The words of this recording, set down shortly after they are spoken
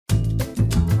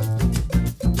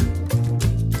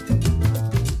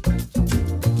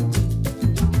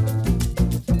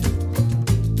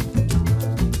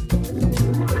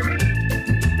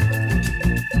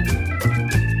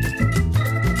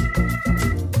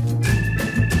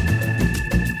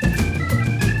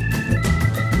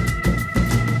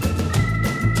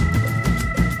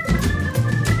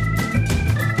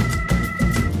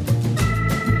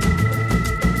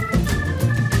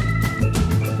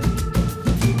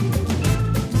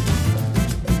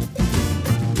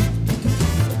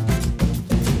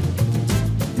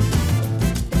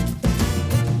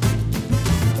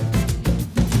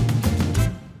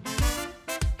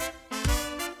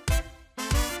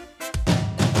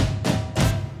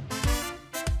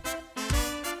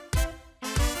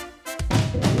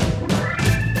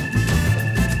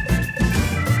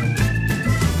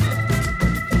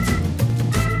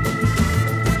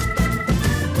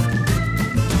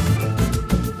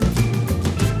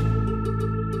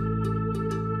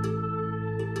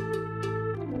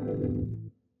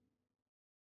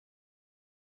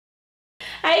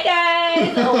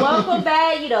guys, welcome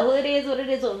back. You know who it is, what it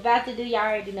is, what we're about to do. Y'all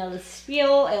already know the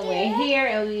spiel, and we're here,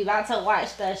 and we're about to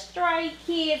watch the Stray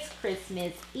Kids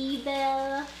Christmas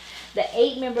EveL. The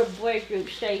 8-member boy group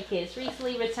Stray Kids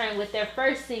recently returned with their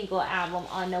first single album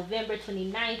on November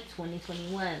 29th,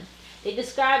 2021. They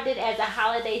described it as a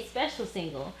holiday special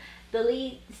single. The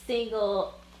lead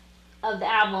single of the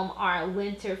album are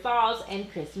Winter Falls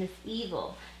and Christmas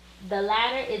EveL. The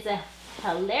latter is a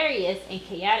hilarious and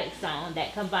chaotic song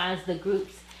that combines the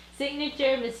group's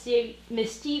signature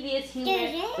mischievous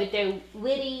humor with their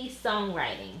witty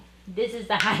songwriting. This is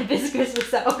the hypest Christmas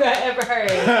song I ever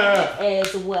heard,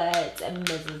 is what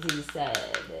Mrs. E said.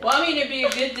 Well, I mean, it'd be a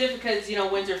good diff because, you know,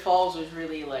 Winter Falls was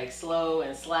really like slow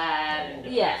and slide and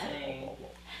everything.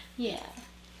 Yeah.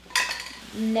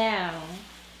 Now,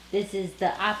 this is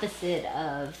the opposite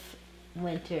of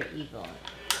Winter EveL.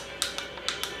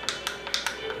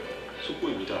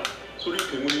 속보입니다. 소리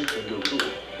괴물의 공격으로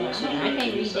목소리를 I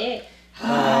can't read it.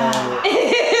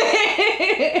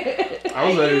 I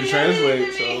was ready to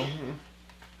translate, so.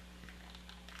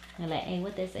 I'm like, hey,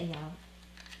 what they say, y'all?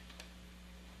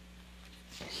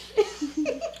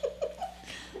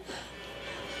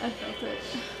 I felt it.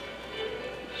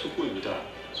 속보입니다.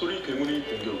 소리 괴물의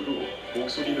공격으로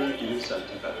목소리를 잃은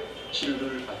산타가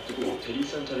치료를 앞두고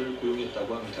대리산타를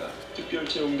고용했다고 합니다. 특별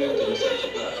채용된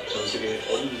대리산타가 전 세계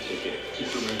어린이들에게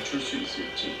기쁨을 줄 수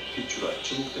있을지 비추가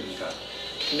주목됩니다.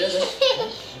 This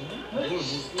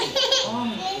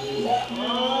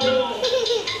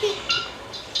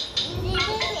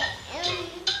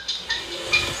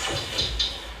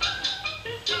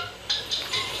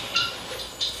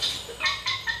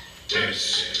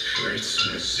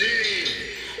Christmas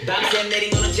Eve. 밤새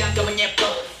내린 눈은 잠깐만 예뻐.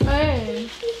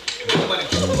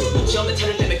 처음에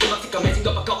차를 내면 그만 새까만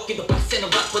생각만 걷기도 빡세는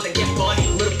락보다 예뻐.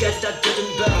 무릎까지 다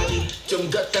젖은 바디 좀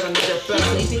더 따라 낮아봐.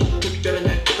 특별한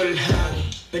날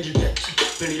특별하니 벤질벤질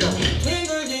특별이라니.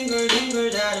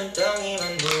 뒹굴뒹굴뒹굴 다른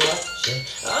덩이만 부었지.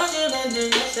 어제 만든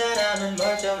내 사람은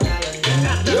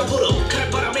멀쩡하였나. 내가 부르고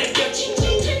칼바람에 볕이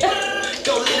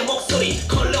떠올리는 목소리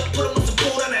컬러풀한 모습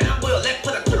불안해 안 보여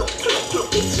랩보다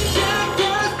쿨룩쿨룩쿨룩.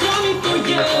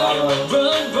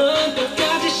 Run, run,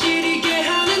 끝까지 시리게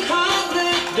하는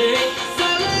holiday.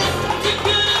 Silence,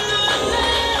 특별한 날.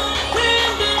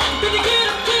 근데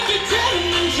그렇게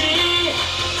기다렸는지.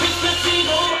 Christmas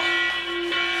Eve.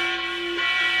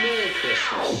 Merry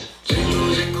Christmas. Jingle,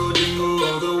 jingle, jingle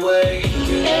all the way.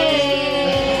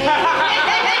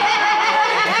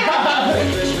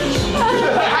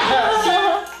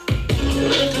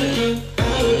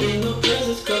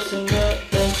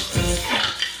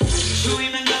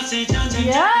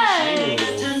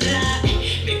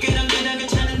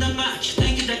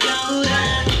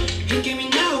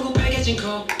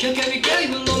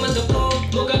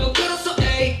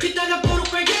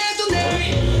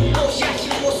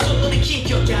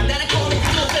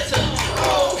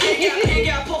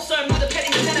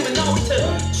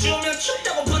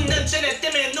 춥다고 붙는 쟤네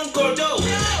때문에 눈꼴도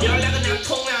연락은 안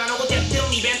통화 안 오고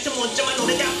대뜸 이벤트 문자만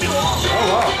노래 다 빼워.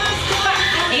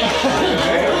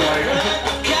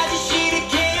 가지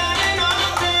싫게 하는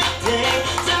holiday.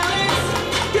 Silence,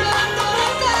 그런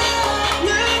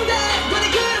노래다는데 왜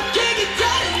그렇게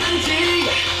기다렸는지.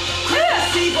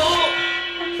 Christmas Eve.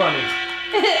 Funny.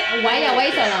 Why y'all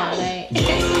wait so long? Like,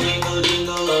 Jingle, jingle,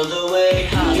 jingle all the way.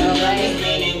 all the way.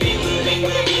 Jingle, jingle,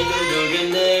 jingle, jingle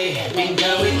돌겠네.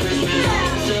 Merry Christmas.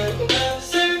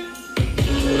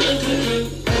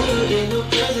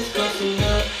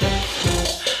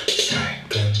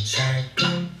 살금살금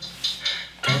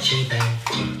같이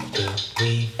밟고도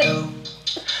위로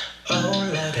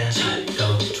올라가 살도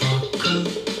좋고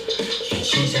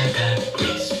시작할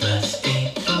Christmas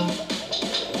Eve.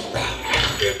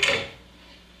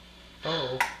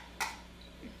 Oh.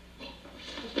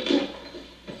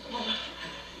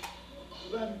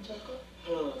 하나,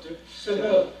 둘, 셋.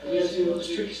 안녕하세요,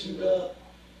 스트레이키즈입니다.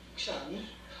 혹시 아니?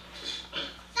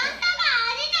 산타가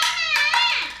아니잖아!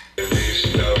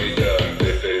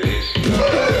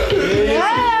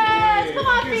 Yes! Come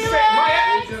on, Felix! My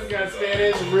just got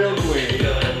Spanish real quick.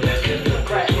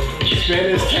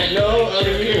 Spanish techno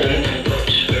over here.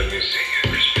 Let me sing a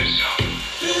Christmas song.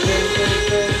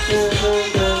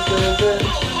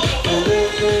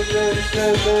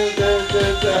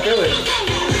 I feel it.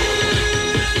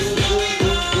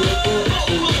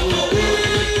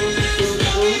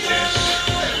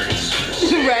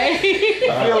 Right?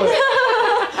 I feel it.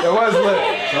 That was lit.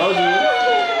 Told you.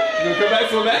 You gonna come back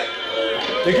to that?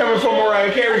 They coming for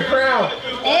Mariah Carey crown.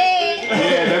 Hey!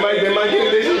 Yeah, they might get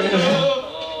it this year.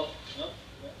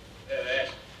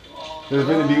 Let's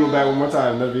bring the beat back one more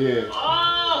time. Let me hear it.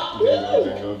 Jingle,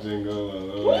 jingle jingle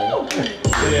all over.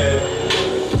 Yeah.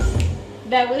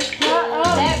 That was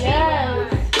that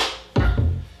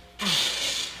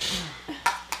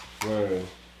Word.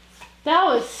 That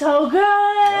was so good.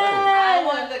 I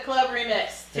want the club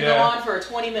remix to go on for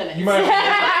 20 minutes. You might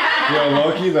yo,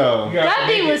 Loki though. That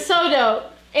beat was so dope.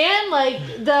 And like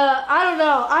I don't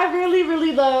know, I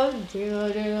really love Jingle,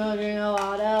 Jingle, Jingle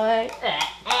all the way.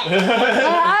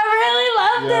 I really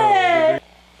loved it.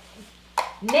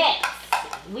 Next,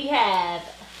 we have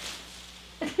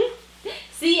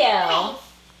CL.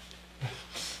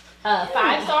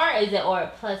 5-star, is it,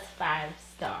 or plus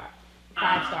 5-star?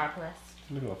 5-star plus.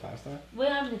 I'm gonna go 5-star.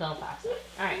 Well, I'm gonna go 5-star.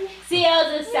 Alright.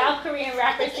 CL is a South Korean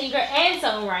rapper, singer, and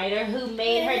songwriter who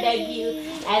made her debut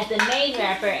as the main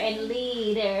rapper and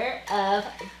leader of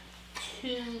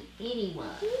To Anyone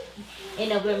in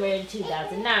November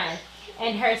 2009.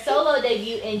 And her solo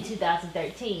debut in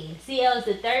 2013. CL is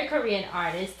the third Korean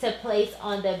artist to place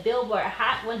on the Billboard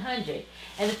Hot 100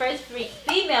 and the first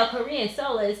female Korean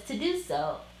soloist to do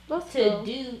so.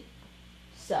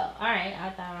 All right, I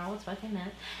thought I was fucking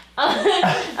that.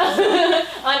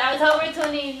 On October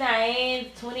 29,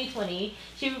 2020,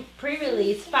 she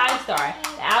pre-released 5-Star,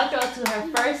 the outro to her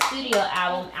first studio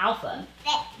album, Alpha.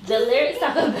 The lyrics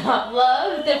talk about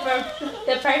love, the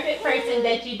perfect person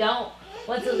that you don't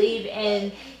want to leave,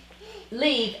 and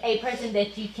leave a person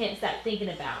that you can't stop thinking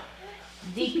about.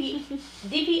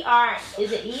 DPR,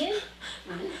 is it Ian?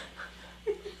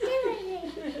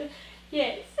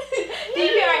 Yes.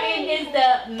 DPRN is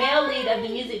the male lead of the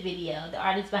music video, the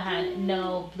artist behind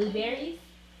No Blueberries.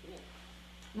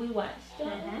 We watched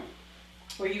that.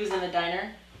 Where he was in the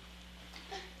diner.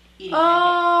 Eating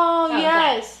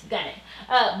Yes. Got it.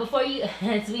 Before you,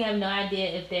 so we have no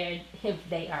idea if they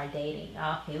are dating.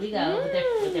 Oh, here we go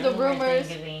with the rumors.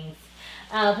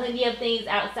 Plenty of things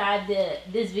outside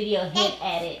this video hint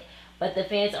at it, but the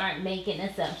fans aren't making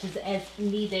assumptions as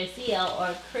neither CL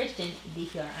or Christian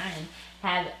DPRN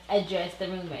have addressed the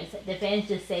rumors. The fans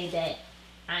just say that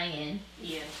Ian,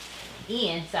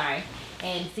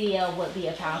 and CL would be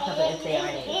a power couple if they are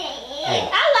dating.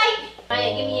 I like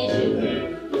Ian, give me a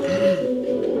shoe.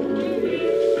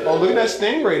 Oh, look at that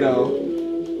stingray though.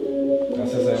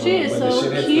 She is so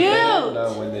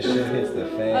cute. When the shit hits the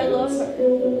fan. I love her.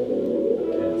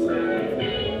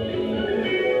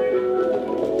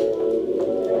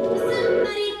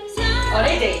 Oh,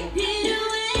 they dating.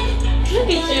 Look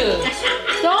at you.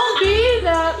 Don't be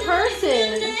that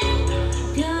person.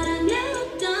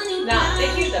 Nah,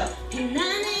 they're cute though.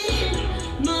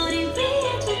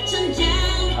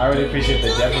 I really appreciate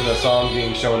the depth of the song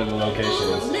being shown in the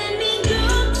locations.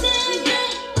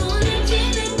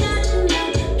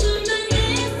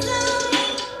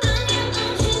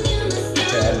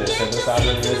 To add the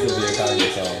synthesizer to this would be a Kanye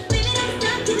song.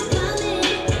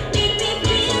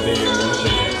 Some bigger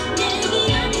instruments.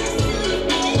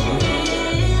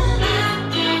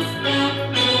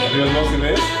 If it was mostly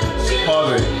this,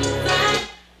 pause it.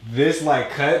 This like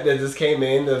cut that just came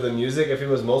in of the music, if it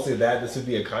was mostly that, this would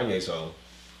be a Kanye song.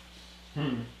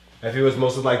 If it was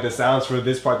mostly like the sounds for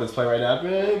this part that's playing right now,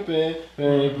 and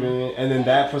then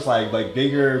that was like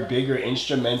bigger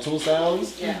instrumental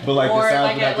sounds, but like or the sounds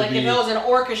like would have to be, if it was an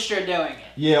orchestra doing it.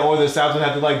 Yeah, or the sounds would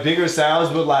have to like bigger sounds,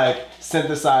 but like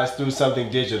synthesized through something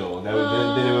digital. That would,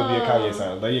 then it would be a Kanye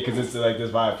sound. Like yeah, because it's like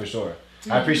this vibe for sure.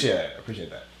 I appreciate that. I appreciate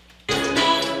that.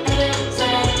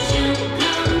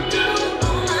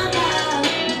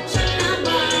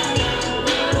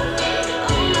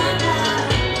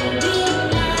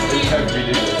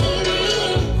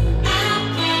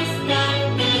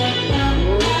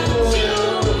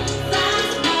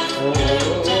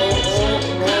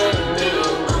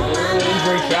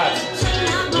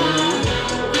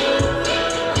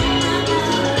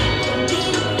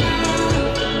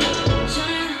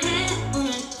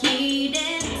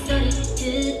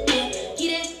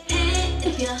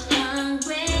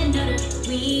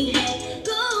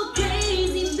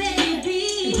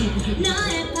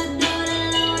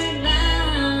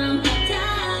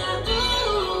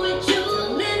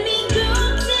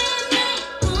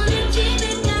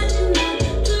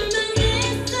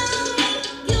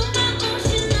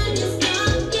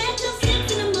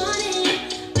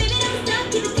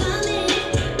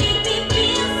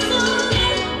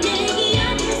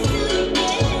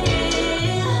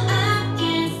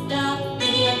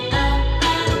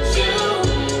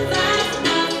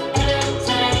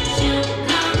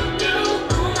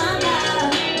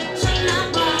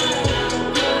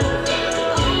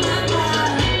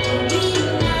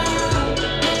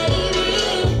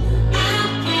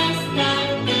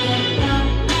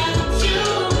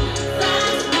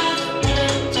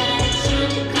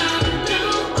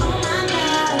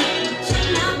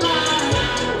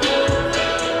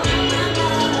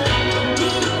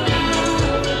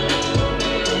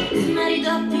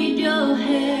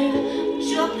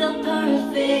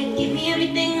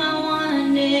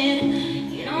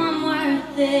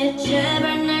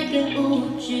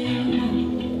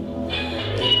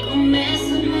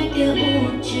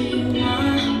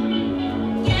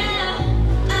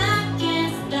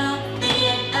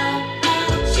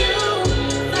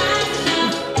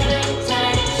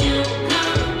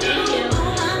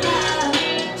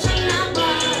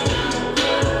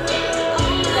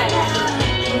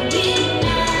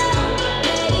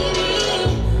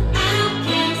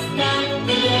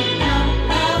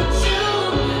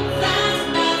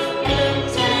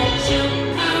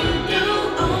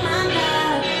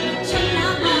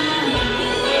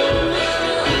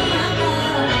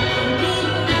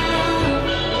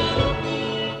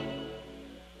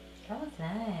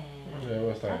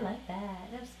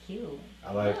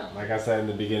 said in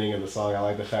the beginning of the song, I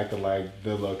like the fact that like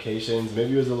the locations,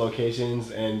 maybe it was the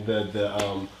locations and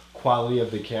the quality of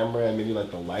the camera and maybe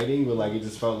like the lighting, but like it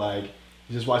just felt like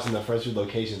just watching the first few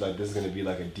locations, like this is gonna be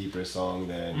like a deeper song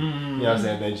than you know what I'm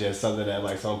saying, than just something that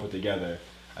like someone put together.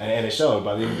 And it showed.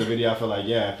 By the end of the video, I felt like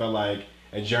it felt like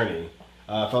a journey.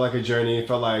 It felt like a journey. It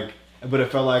felt like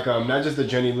not just the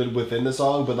journey within the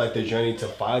song, but like the journey to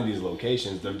find these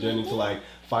locations, the journey to like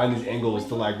find these angles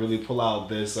to like really pull out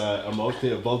this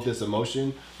emotion, evoke this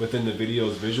emotion within the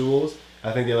video's visuals.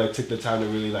 I think they like took the time to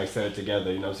really like set it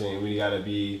together. You know what I'm saying? We gotta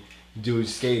be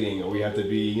dudes skating, or we have to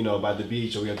be, you know, by the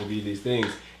beach, or we have to be these things,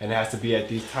 and it has to be at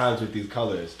these times with these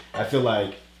colors. I feel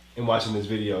like in watching this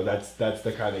video, that's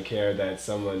the kind of care that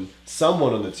someone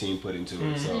on the team put into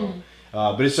it. So,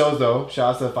 but it shows though.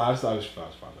 Shout out to 5 stars.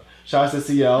 Shout out to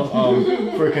CL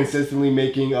for consistently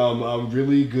making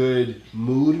really good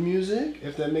mood music,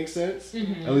 if that makes sense.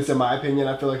 At least in my opinion,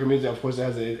 I feel like her music, of course, it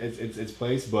has its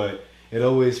place, but it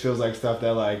always feels like stuff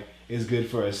that like is good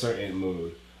for a certain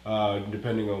mood.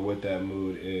 Depending on what that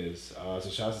mood is. So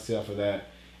shout out to CL for that,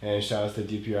 and shout out to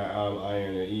DPR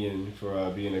Iron and Ian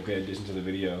for being a great addition to the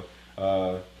video.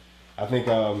 I think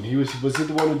he was he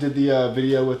the one who did the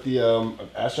video with the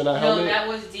astronaut helmet? No, that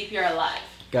was DPR Live.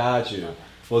 Got you.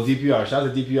 Well, DPR. Shout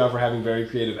out to DPR for having very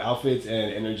creative outfits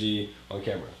and energy on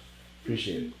camera.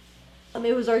 Appreciate it.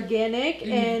 It was organic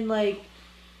and like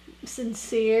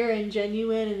sincere and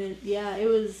genuine, and it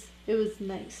was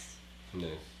nice.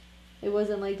 Nice. It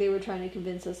wasn't like they were trying to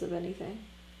convince us of anything.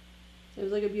 It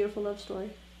was like a beautiful love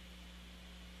story.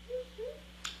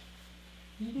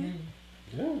 Yeah.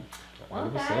 Well,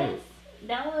 100%. guys,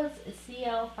 that was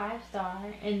CL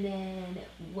 5-star, and then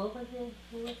what was it?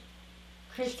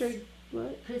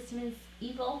 What? Christmas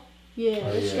EveL. Yeah,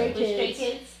 Oh, the yeah. Stray With Stray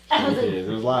Kids. Kids. It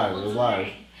was live. It was live.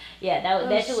 Yeah,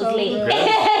 that shit was so late. good.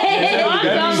 I'm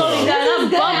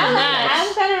episode.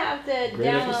 I'm gonna have to Great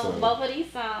download episode. both of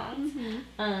these songs.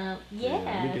 Let me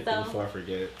get them So before I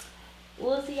forget.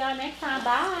 we'll see y'all next time.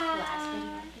 Bye.